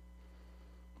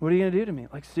 What are you going to do to me?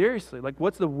 Like, seriously, like,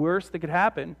 what's the worst that could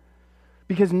happen?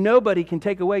 Because nobody can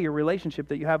take away your relationship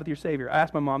that you have with your Savior. I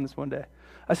asked my mom this one day.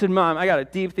 I said, Mom, I got a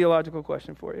deep theological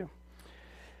question for you.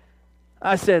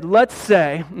 I said, let's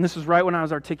say, and this was right when I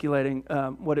was articulating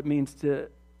what it means to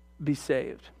be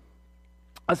saved.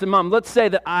 I said, Mom, let's say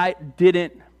that I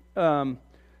didn't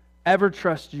ever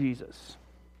trust Jesus.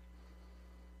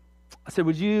 I said,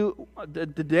 would you, the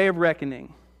day of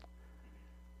reckoning,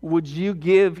 would you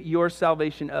give your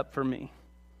salvation up for me?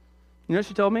 You know what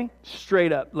she told me?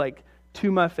 Straight up, like, to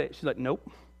my face. She's like, nope.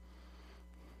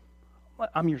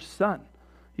 I'm your son.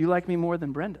 You like me more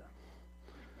than Brenda.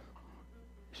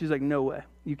 She's like, no way.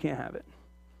 You can't have it.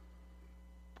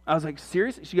 I was like,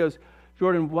 seriously? She goes,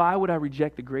 Jordan, why would I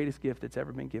reject the greatest gift that's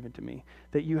ever been given to me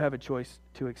that you have a choice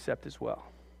to accept as well?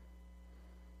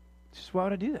 Just why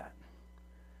would I do that?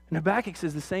 And Habakkuk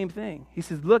says the same thing. He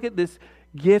says, look at this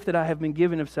gift that I have been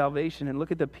given of salvation and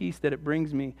look at the peace that it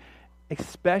brings me,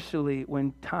 especially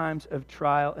when times of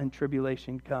trial and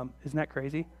tribulation come. Isn't that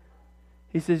crazy?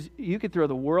 He says, you could throw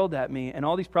the world at me and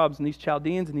all these problems and these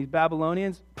Chaldeans and these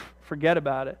Babylonians, forget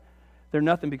about it. They're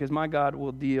nothing because my God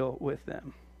will deal with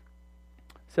them.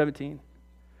 17.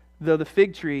 Though the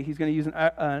fig tree, he's going to use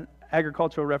an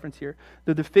agricultural reference here.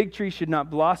 Though the fig tree should not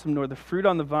blossom, nor the fruit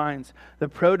on the vines, the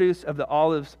produce of the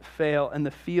olives fail, and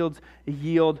the fields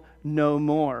yield no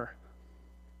more.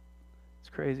 It's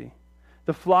crazy.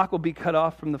 The flock will be cut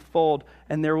off from the fold,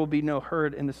 and there will be no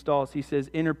herd in the stalls. He says,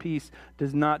 inner peace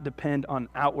does not depend on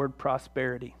outward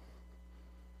prosperity.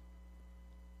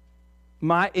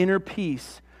 My inner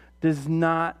peace does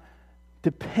not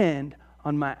depend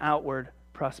on my outward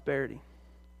prosperity.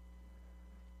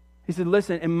 He said,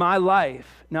 listen, in my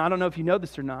life, now I don't know if you know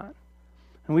this or not,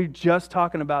 and we're just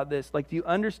talking about this, like, do you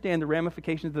understand the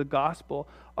ramifications of the gospel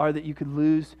are that you could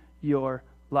lose your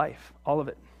life, all of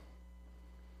it?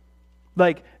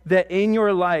 Like, that in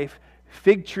your life,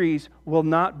 fig trees will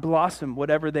not blossom,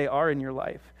 whatever they are in your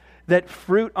life. That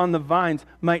fruit on the vines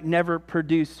might never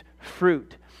produce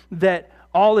fruit. That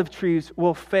olive trees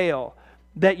will fail.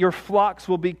 That your flocks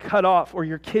will be cut off, or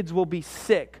your kids will be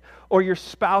sick, or your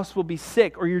spouse will be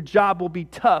sick, or your job will be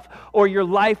tough, or your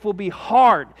life will be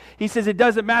hard. He says it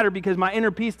doesn't matter because my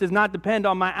inner peace does not depend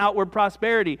on my outward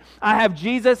prosperity. I have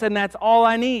Jesus and that's all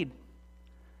I need.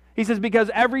 He says, because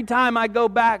every time I go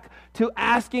back to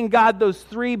asking God those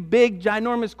three big,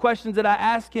 ginormous questions that I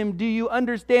ask Him, do you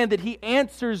understand that He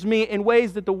answers me in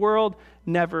ways that the world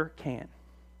never can?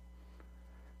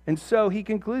 And so he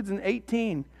concludes in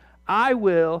 18, I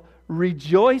will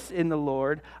rejoice in the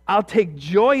Lord. I'll take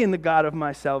joy in the God of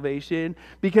my salvation,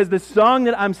 because the song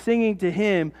that I'm singing to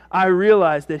Him, I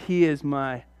realize that He is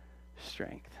my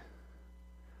strength.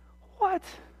 What?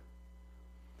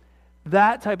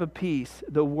 That type of peace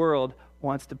the world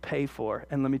wants to pay for.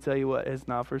 And let me tell you what, it's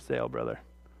not for sale, brother.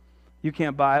 You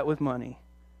can't buy it with money,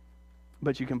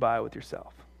 but you can buy it with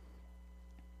yourself.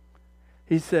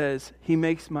 He says, He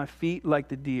makes my feet like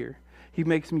the deer. He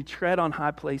makes me tread on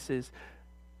high places.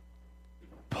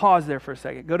 Pause there for a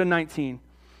second. Go to 19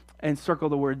 and circle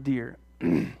the word deer.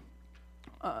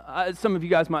 Some of you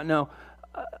guys might know,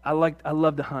 I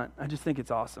love to hunt. I just think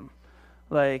it's awesome.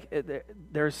 Like,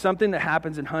 there's something that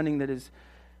happens in hunting that is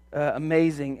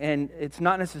amazing, and it's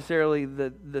not necessarily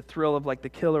the thrill of like the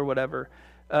kill or whatever.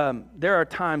 There are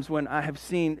times when I have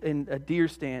seen in a deer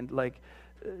stand, like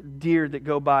deer that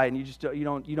go by, and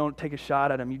you don't take a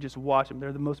shot at them. You just watch them.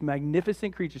 They're the most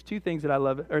magnificent creatures. Two things that I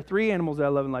love, or three animals that I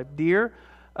love in life: deer,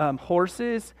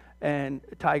 horses, and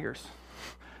tigers.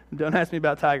 Don't ask me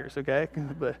about tigers, okay?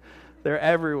 But they're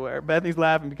everywhere. Bethany's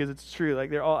laughing because it's true.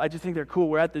 Like, they're all, I just think they're cool.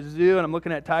 We're at the zoo and I'm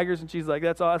looking at tigers and she's like,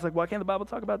 that's all. I was like, why can't the Bible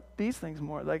talk about these things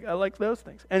more? Like, I like those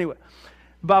things. Anyway,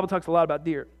 the Bible talks a lot about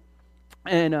deer.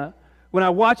 And when I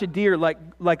watch a deer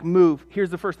like move,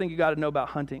 here's the first thing you got to know about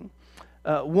hunting.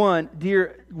 One,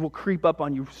 deer will creep up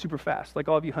on you super fast. Like,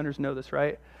 all of you hunters know this,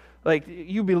 right? Like,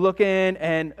 you'll be looking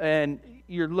and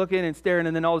you're looking and staring,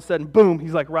 and then all of a sudden, boom,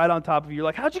 he's like right on top of you. You're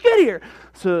like, how'd you get here?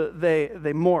 So they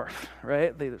morph,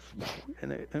 right? They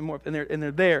morph, and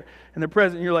they're there, and they're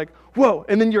present, and you're like, whoa,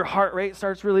 and then your heart rate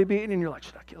starts really beating, and you're like,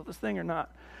 should I kill this thing or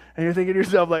not? And you're thinking to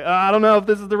yourself, like, I don't know if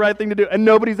this is the right thing to do, and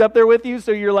nobody's up there with you,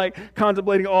 so you're like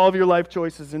contemplating all of your life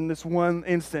choices in this one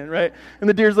instant, right? And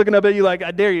the deer's looking up at you like,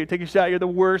 I dare you, take a shot. You're the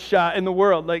worst shot in the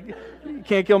world. Like, you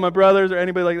can't kill my brothers or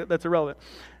anybody like that. That's irrelevant.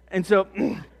 And so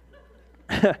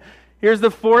here's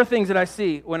the four things that I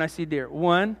see when I see deer.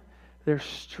 One, they're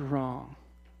strong.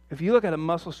 If you look at the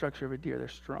muscle structure of a deer, they're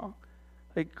strong.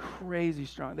 Like, crazy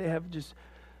strong. They have just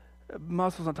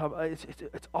muscles on top.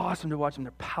 It's awesome to watch them.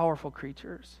 They're powerful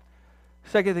creatures.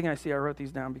 Second thing I see, I wrote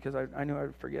these down because I knew I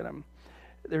would forget them.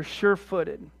 They're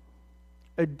sure-footed.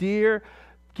 A deer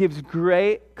gives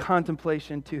great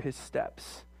contemplation to his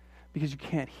steps because you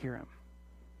can't hear him.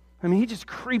 I mean, he just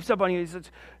creeps up on you.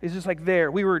 He's just like there.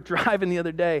 We were driving the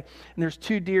other day, and there's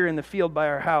two deer in the field by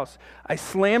our house. I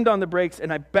slammed on the brakes,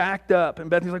 and I backed up. And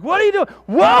Bethany's like, what are you doing?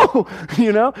 Whoa!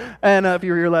 You know? And if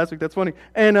you were here last week, that's funny.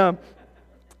 And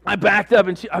I backed up,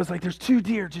 and I was like, there's two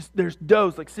deer. There's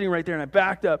does like sitting right there. And I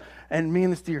backed up, and me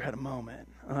and this deer had a moment.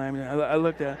 I mean, I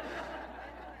looked at it.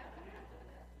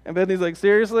 And Bethany's like,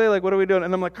 seriously? Like, what are we doing?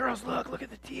 And I'm like, girls, look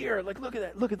at the deer. Like,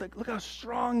 look how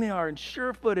strong they are and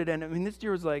sure-footed. And I mean, this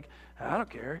deer was like, I don't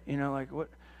care. You know, like, what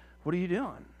are you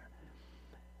doing?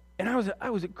 And I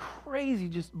was crazy,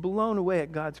 just blown away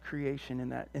at God's creation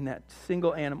in that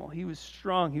single animal. He was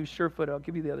strong. He was sure-footed. I'll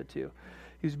give you the other two.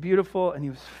 He was beautiful and he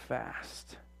was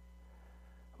fast.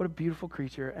 What a beautiful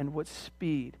creature, and what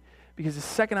speed. Because the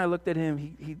second I looked at him,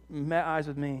 he met eyes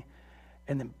with me,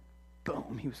 and then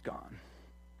boom, he was gone.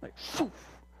 Like, poof.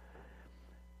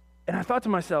 And I thought to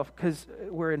myself, because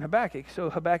we're in Habakkuk,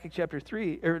 so Habakkuk chapter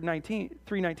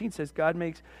 3:19 says,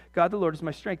 God the Lord is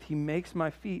my strength. He makes my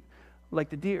feet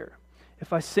like the deer.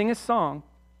 If I sing a song,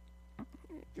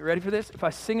 you ready for this? If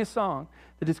I sing a song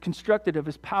that is constructed of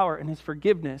His power and His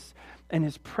forgiveness and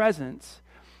His presence,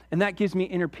 and that gives me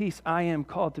inner peace, I am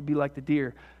called to be like the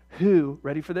deer, who,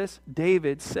 ready for this?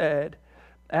 David said,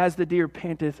 as the deer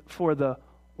panteth for the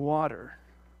water.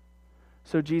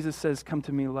 So Jesus says, come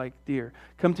to me like deer.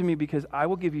 Come to me because I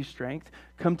will give you strength.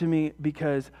 Come to me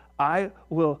because I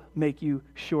will make you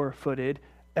sure-footed.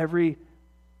 Every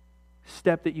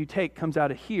step that you take comes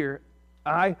out of here.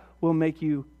 I will make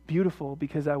you beautiful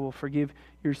because I will forgive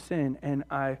your sin, and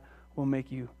I will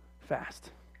make you fast.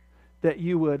 That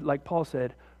you would, like Paul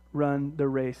said, run the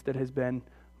race that has been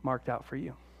marked out for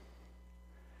you.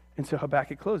 And so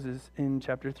Habakkuk closes in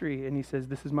chapter 3, and he says,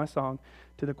 this is my song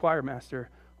to the choir master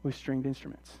with stringed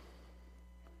instruments.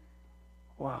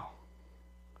 Wow.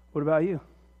 What about you?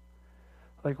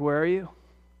 Like, where are you?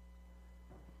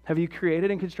 Have you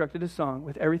created and constructed a song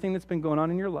with everything that's been going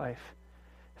on in your life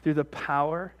through the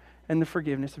power and the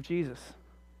forgiveness of Jesus?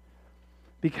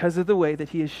 because of the way that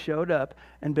he has showed up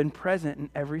and been present in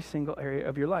every single area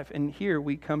of your life. And here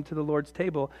we come to the Lord's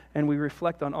table and we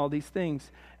reflect on all these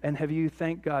things. And have you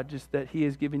thanked God just that he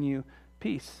has given you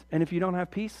peace? And if you don't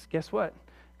have peace, guess what?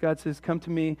 God says, come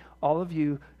to me, all of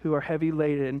you who are heavy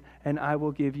laden, and I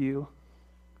will give you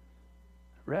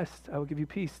rest. I will give you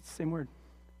peace. It's the same word.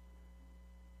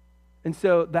 And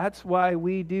so that's why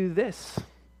we do this,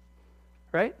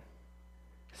 right?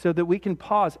 So that we can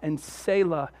pause and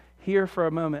Selah here for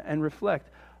a moment and reflect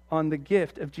on the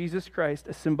gift of Jesus Christ,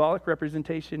 a symbolic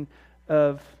representation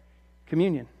of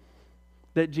communion.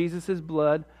 That Jesus'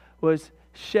 blood was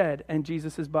shed and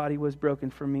Jesus' body was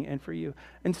broken for me and for you.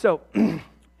 And so, in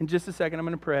just a second, I'm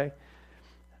going to pray.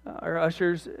 Our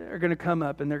ushers are going to come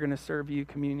up and they're going to serve you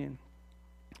communion.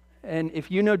 And if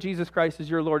you know Jesus Christ as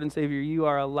your Lord and Savior, you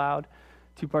are allowed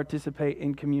to participate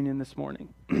in communion this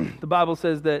morning. The Bible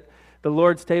says that the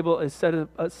Lord's table is set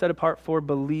apart for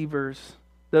believers,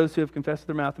 those who have confessed with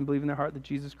their mouth and believe in their heart that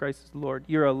Jesus Christ is the Lord.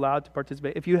 You're allowed to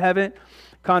participate. If you haven't,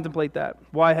 contemplate that.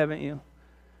 Why haven't you?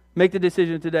 Make the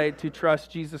decision today to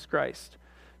trust Jesus Christ,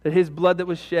 that his blood that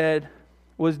was shed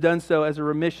was done so as a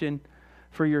remission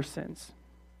for your sins,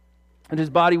 and his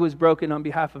body was broken on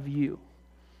behalf of you.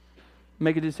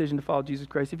 Make a decision to follow Jesus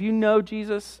Christ. If you know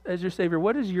Jesus as your Savior,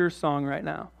 what is your song right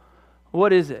now?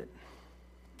 What is it?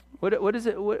 What is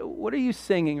it? What are you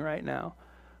singing right now?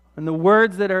 And the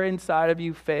words that are inside of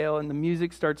you fail and the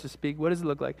music starts to speak, what does it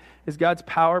look like? Is God's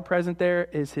power present there?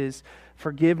 Is his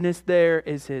forgiveness there?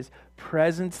 Is his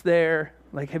presence there?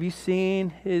 Like, have you seen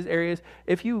his areas?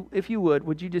 If you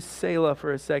would you just Selah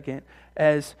for a second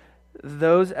as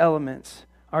those elements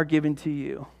are given to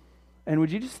you? And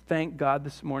would you just thank God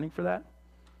this morning for that?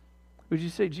 Would you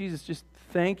say, Jesus, just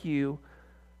thank you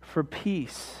for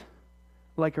peace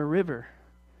like a river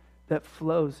that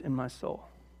flows in my soul.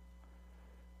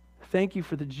 Thank you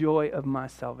for the joy of my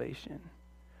salvation.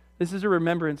 This is a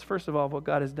remembrance, first of all, of what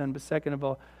God has done, but second of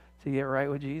all, to get right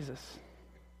with Jesus.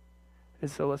 And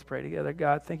so let's pray together.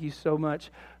 God, thank you so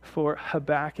much for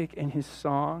Habakkuk and his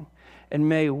song. And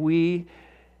may we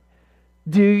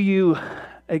do you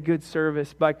a good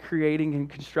service by creating and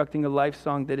constructing a life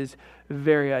song that is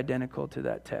very identical to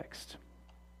that text.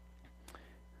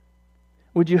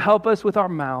 Would you help us with our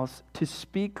mouths to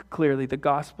speak clearly the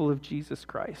gospel of Jesus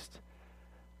Christ,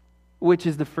 which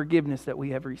is the forgiveness that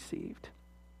we have received?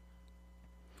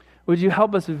 Would you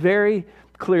help us very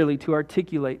clearly to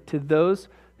articulate to those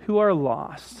who are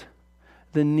lost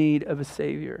the need of a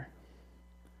Savior?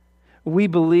 We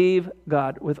believe,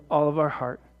 God, with all of our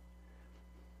heart,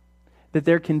 that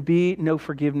there can be no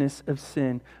forgiveness of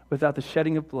sin without the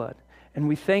shedding of blood. And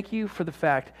we thank you for the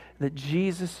fact that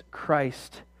Jesus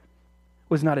Christ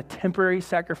was not a temporary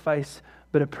sacrifice,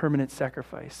 but a permanent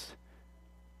sacrifice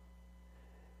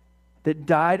that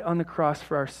died on the cross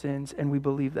for our sins, and we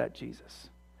believe that, Jesus.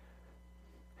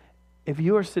 If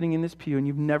you are sitting in this pew and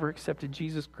you've never accepted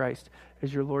Jesus Christ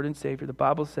as your Lord and Savior, the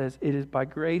Bible says it is by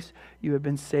grace you have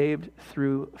been saved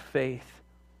through faith.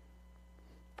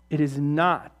 It is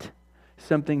not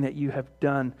something that you have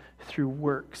done through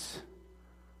works.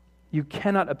 You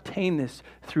cannot obtain this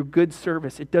through good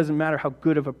service. It doesn't matter how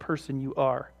good of a person you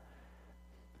are.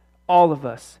 All of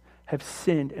us have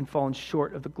sinned and fallen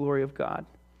short of the glory of God.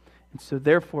 And so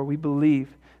therefore we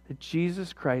believe that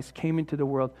Jesus Christ came into the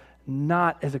world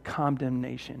not as a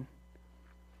condemnation,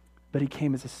 but he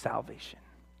came as a salvation.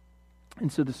 And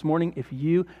so this morning, if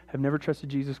you have never trusted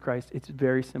Jesus Christ, it's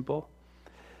very simple.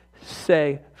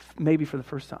 Say, maybe for the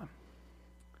first time,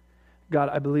 God,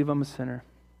 I believe I'm a sinner.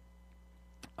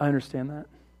 I understand that.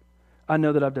 I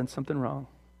know that I've done something wrong.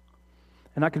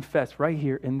 And I confess right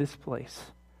here in this place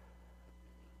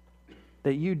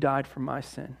that you died for my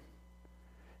sin.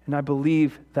 And I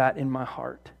believe that in my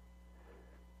heart.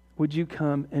 Would you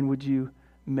come and would you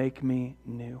make me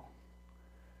new?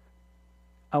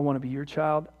 I want to be your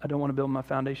child. I don't want to build my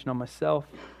foundation on myself.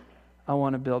 I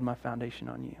want to build my foundation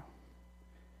on you.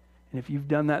 And if you've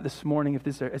done that this morning, if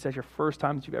this is your first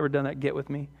time that you've ever done that, get with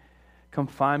me. Come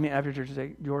find me after church and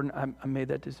say, Jordan, I made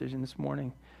that decision this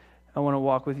morning. I want to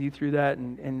walk with you through that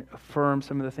and affirm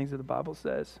some of the things that the Bible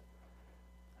says.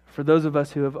 For those of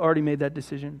us who have already made that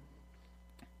decision,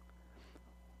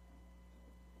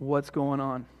 what's going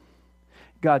on?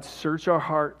 God, search our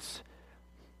hearts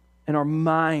and our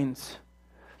minds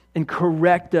and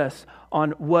correct us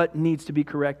on what needs to be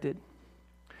corrected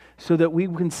so that we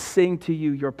can sing to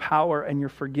you your power and your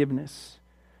forgiveness.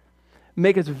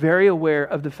 Make us very aware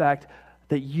of the fact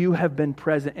that you have been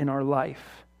present in our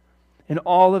life, in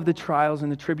all of the trials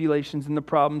and the tribulations and the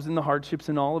problems and the hardships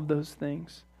and all of those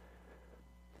things.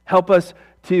 Help us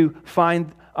to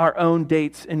find our own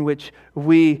dates in which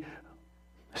we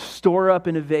store up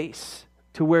in a vase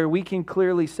to where we can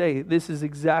clearly say, this is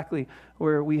exactly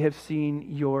where we have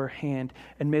seen your hand,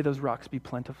 and may those rocks be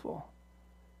plentiful.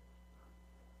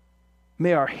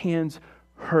 May our hands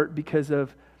hurt because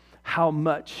of how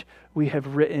much we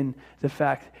have written the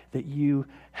fact that you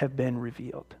have been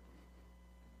revealed.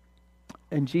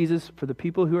 And Jesus, for the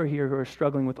people who are here who are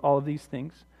struggling with all of these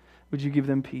things, would you give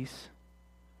them peace?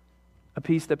 A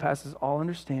peace that passes all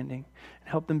understanding, and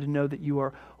help them to know that you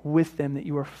are with them, that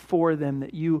you are for them,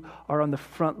 that you are on the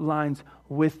front lines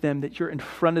with them, that you're in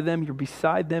front of them, you're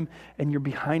beside them, and you're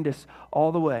behind us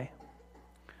all the way.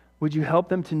 Would you help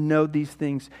them to know these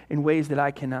things in ways that I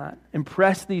cannot?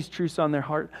 Impress these truths on their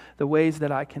heart the ways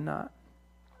that I cannot.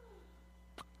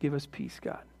 Give us peace,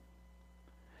 God.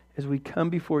 As we come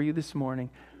before you this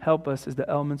morning, help us as the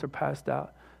elements are passed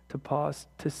out to pause,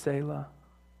 to Selah,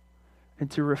 and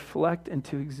to reflect and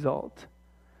to exalt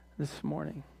this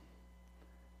morning.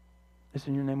 It's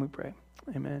in your name we pray.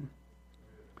 Amen.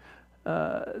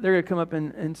 They're going to come up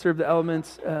and serve the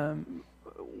elements.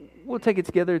 We'll take it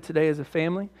together today as a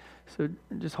family. So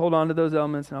just hold on to those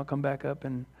elements, and I'll come back up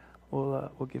and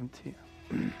we'll give them to you.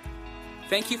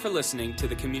 Thank you for listening to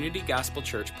the Community Gospel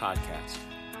Church podcast.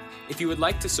 If you would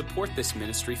like to support this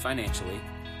ministry financially,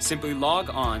 simply log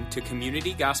on to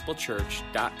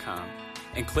communitygospelchurch.com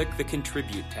and click the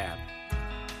Contribute tab.